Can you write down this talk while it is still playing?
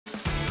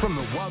From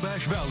the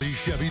Wabash Valley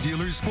Chevy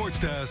Dealers Sports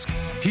Desk,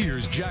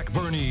 here's Jack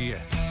Burney.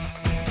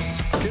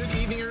 Good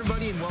evening,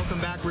 everybody, and welcome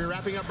back. We're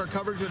wrapping up our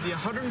coverage of the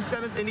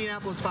 107th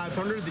Indianapolis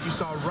 500 that you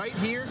saw right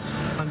here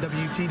on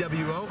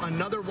WTWO.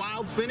 Another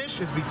wild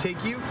finish as we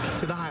take you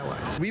to the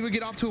highlights. We would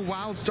get off to a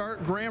wild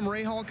start. Graham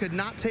Rahal could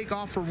not take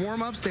off for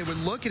warm-ups. They would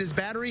look at his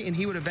battery, and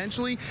he would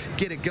eventually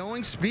get it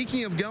going.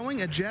 Speaking of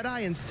going, a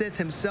Jedi and Sith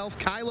himself,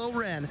 Kylo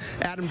Ren,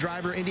 Adam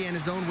Driver,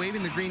 Indiana's own,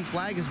 waving the green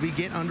flag as we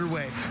get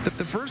underway.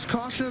 The first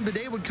caution of the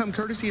day would come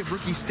courtesy of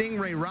rookie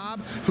Stingray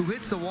Robb, who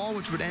hits the wall,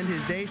 which would end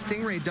his day.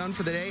 Stingray done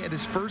for the day at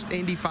his first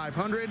Indy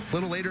 500. A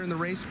little later in the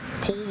race,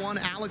 pole one,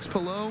 Alex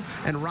Palou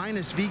and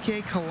Rhinus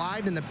VK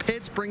collide in the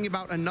pits, bringing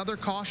about another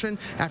caution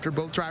after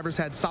both drivers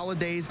had solid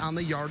days on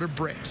the yard of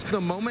bricks.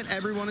 The moment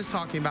everyone is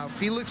talking about,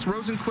 Felix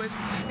Rosenqvist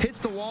hits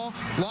the wall,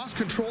 lost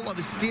control of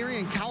his steering,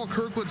 and Kyle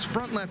Kirkwood's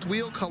front left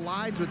wheel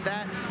collides with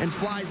that and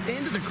flies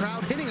into the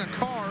crowd, hitting a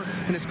car,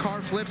 and his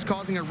car flips,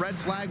 causing a red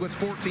flag with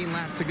 14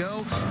 laps to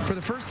go. For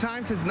the first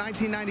time since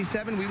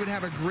 1997, we would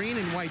have a green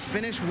and white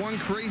finish. One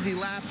crazy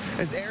lap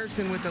as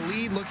Ericsson with the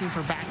lead, looking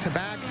for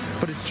back-to-back,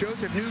 but it's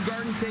Joseph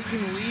Newgarden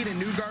taking the lead,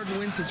 and Newgarden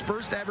wins his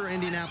first ever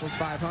Indianapolis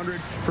 500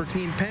 for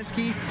Team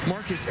Penske.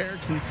 Marcus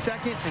Ericsson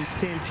second, and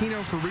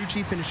Santino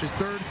Ferrucci finishes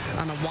third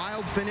on a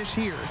wild finish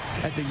here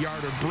at the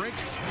Yard of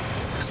Bricks.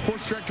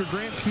 Sports Director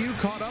Grant Pugh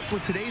caught up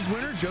with today's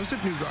winner, Joseph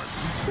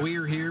Newgarden. We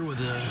are here with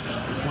the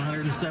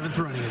 107th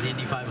running of the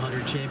Indy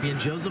 500 champion,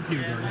 Joseph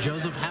Newgarden.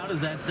 Joseph, how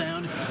does that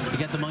sound? You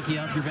got the monkey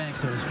off your back,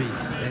 so to speak.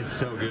 It's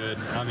so good.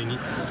 I mean,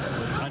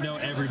 I know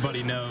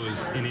everybody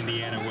knows in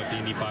Indiana what the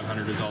Indy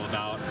 500 is all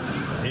about.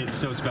 It's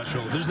so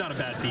special. There's not a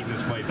bad seat in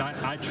this place.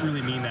 I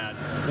truly mean that.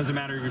 Doesn't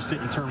matter if you're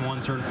sitting turn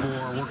 1, turn 4,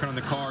 working on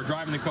the car,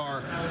 driving the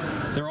car.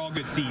 They're all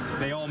good seats.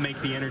 They all make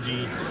the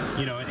energy,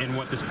 you know, in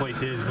what this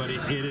place is. But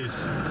it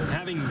is,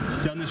 having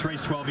done this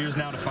race 12 years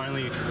now, to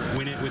finally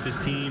win it with this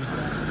team,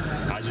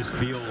 I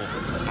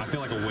feel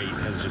like a weight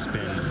has just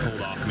been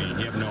pulled off me.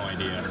 You have no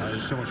idea.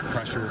 There's so much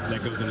pressure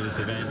that goes into this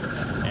event,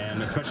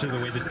 and especially the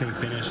way this thing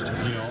finished,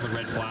 you know, all the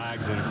red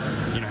flags and,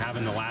 you know,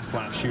 having the last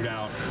lap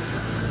shootout.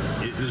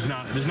 There's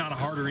not a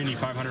harder Indy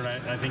 500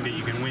 I think that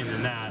you can win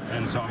than that,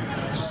 and so I'm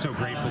just so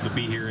grateful to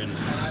be here, and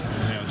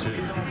you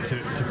know,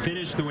 to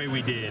finish the way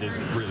we did is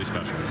really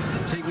special.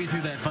 Take me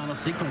through that final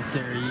sequence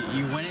there.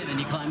 You win it, then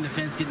you climb the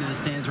fence, get into the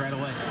stands right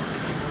away.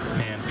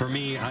 Man, for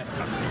me,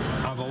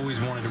 I've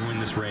always wanted to win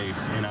this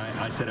race, and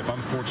I said if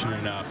I'm fortunate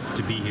enough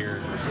to be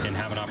here and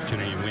have an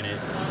opportunity to win it,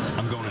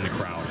 I'm going in the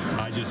crowd.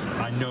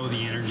 I know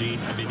the energy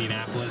of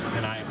Indianapolis,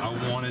 and I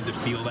wanted to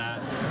feel that,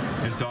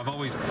 and so I've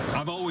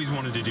always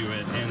wanted to do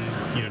it, and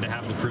you know, to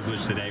have the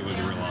privilege today was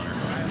a real honor.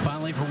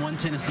 Finally, from one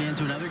Tennessean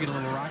to another, get a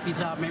little Rocky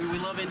Top. Maybe we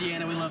love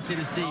Indiana, we love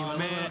Tennessee. Oh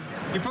man,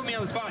 you put me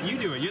on the spot. You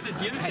do it. You're the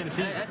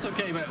Tennessee. That's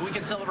okay, but we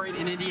can celebrate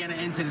in Indiana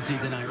and Tennessee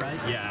tonight, right?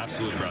 Yeah,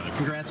 absolutely, brother.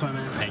 Congrats, my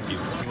man. Thank you.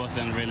 It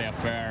wasn't really a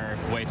fair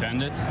way to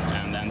end it,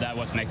 and that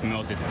what makes me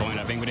most disappointed.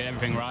 I think we did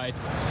everything right.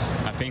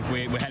 I think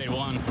we had it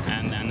won,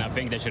 and I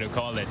think they should have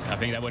called it. I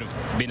think that would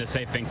have been the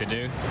safe thing to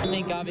do. I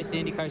think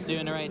obviously IndyCar's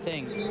doing the right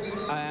thing.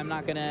 I'm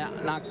not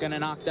gonna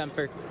knock them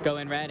for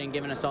going red and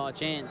giving us all a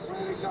chance.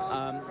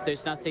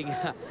 There's nothing.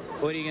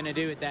 What are you gonna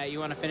do with that? You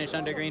want to finish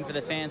under green for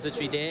the fans, which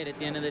we did. At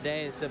the end of the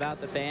day, it's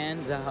about the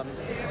fans.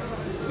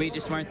 We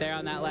just weren't there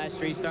on that last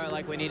restart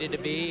like we needed to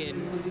be,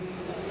 and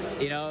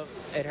you know,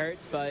 it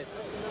hurts, but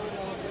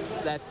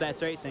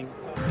that's racing.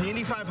 The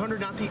Indy 500,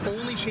 not the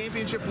only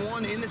championship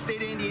won in the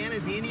state of Indiana,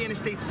 as the Indiana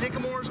State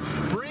Sycamores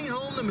bring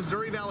home the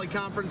Missouri Valley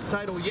Conference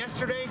title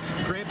yesterday.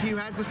 Grant Pugh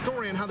has the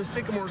story on how the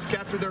Sycamores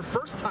captured their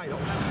first title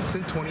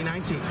since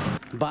 2019.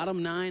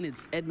 Bottom 9,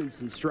 it's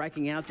Edmondson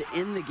striking out to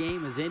end the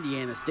game as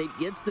Indiana State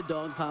gets the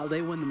dog pile.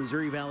 They win the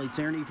Missouri Valley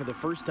tourney for the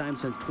first time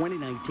since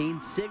 2019.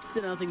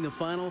 6-0 the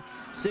final.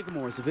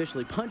 Sycamores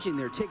officially punching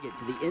their ticket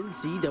to the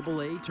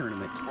NCAA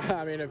tournament.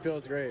 I mean, it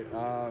feels great.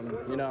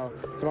 You know,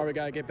 tomorrow we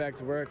got to get back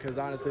to work, because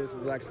honestly, this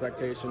is the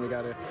expectation. We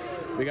got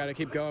to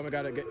keep going. We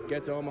got to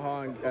get to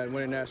Omaha and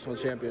win a national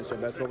championship.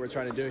 That's what we're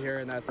trying to do here,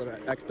 and that's the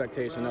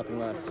expectation, nothing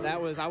less.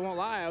 That was, I won't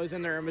lie, I was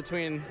in there in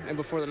between and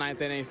before the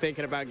 9th inning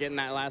thinking about getting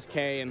that last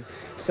K and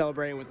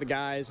celebrating with the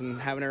guys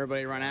and having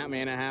everybody run at me,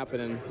 and it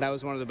happened, and that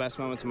was one of the best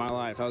moments of my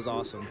life. That was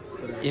awesome.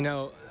 You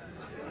know,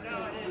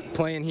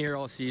 playing here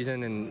all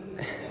season,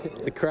 and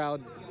the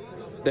crowd,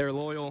 they're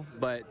loyal,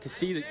 but to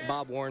see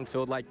Bob Warren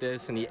filled like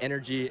this and the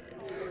energy,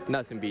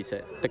 nothing beats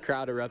it. The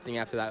crowd erupting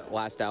after that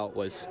last out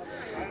was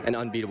an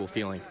unbeatable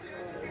feeling.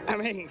 I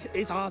mean,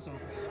 it's awesome.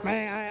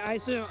 Man,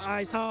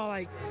 I saw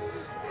like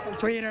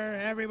Twitter,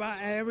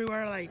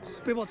 everywhere, like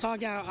people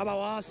talking about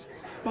us.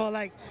 But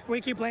like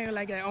we keep playing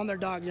like an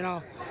underdog, you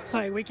know. It's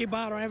like we keep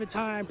battling every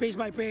time, pitch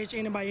by pitch,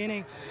 inning by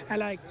inning, and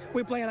like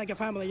we play like a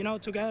family, you know,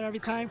 together every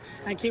time,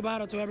 and keep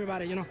battle to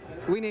everybody, you know.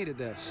 We needed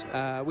this.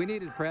 We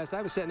needed press.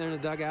 I was sitting there in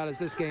the dugout as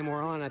this game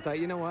wore on. I thought,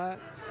 you know what?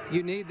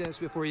 You need this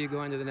before you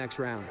go into the next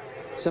round.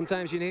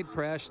 sometimes you need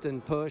pressed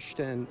and pushed,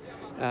 and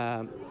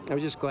I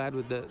was just glad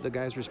with the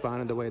guys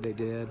responded the way they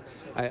did.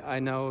 I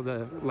know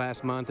the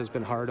last month has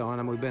been hard on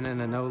them. We've been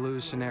in a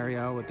no-lose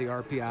scenario with the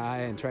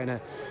RPI and trying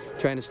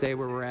to stay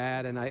where we're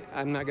at, and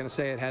I'm not going to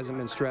say it hasn't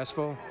been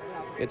stressful.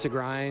 It's a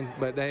grind,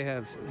 but they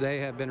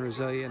have been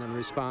resilient and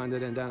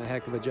responded and done a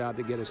heck of a job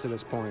to get us to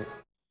this point.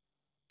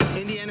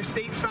 Indiana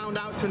State found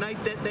out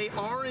tonight that they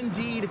are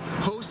indeed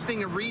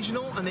hosting a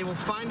regional, and they will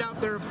find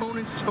out their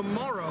opponents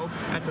tomorrow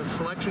at the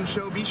selection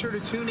show. Be sure to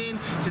tune in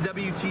to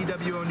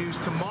WTWO News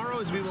tomorrow,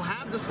 as we will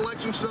have the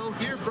selection show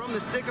here from the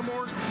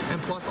Sycamores,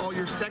 and plus all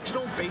your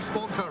sectional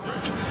baseball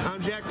coverage. I'm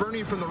Jack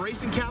Burney from the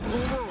racing capital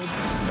of the world.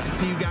 Back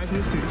to you guys in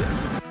the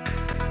studio.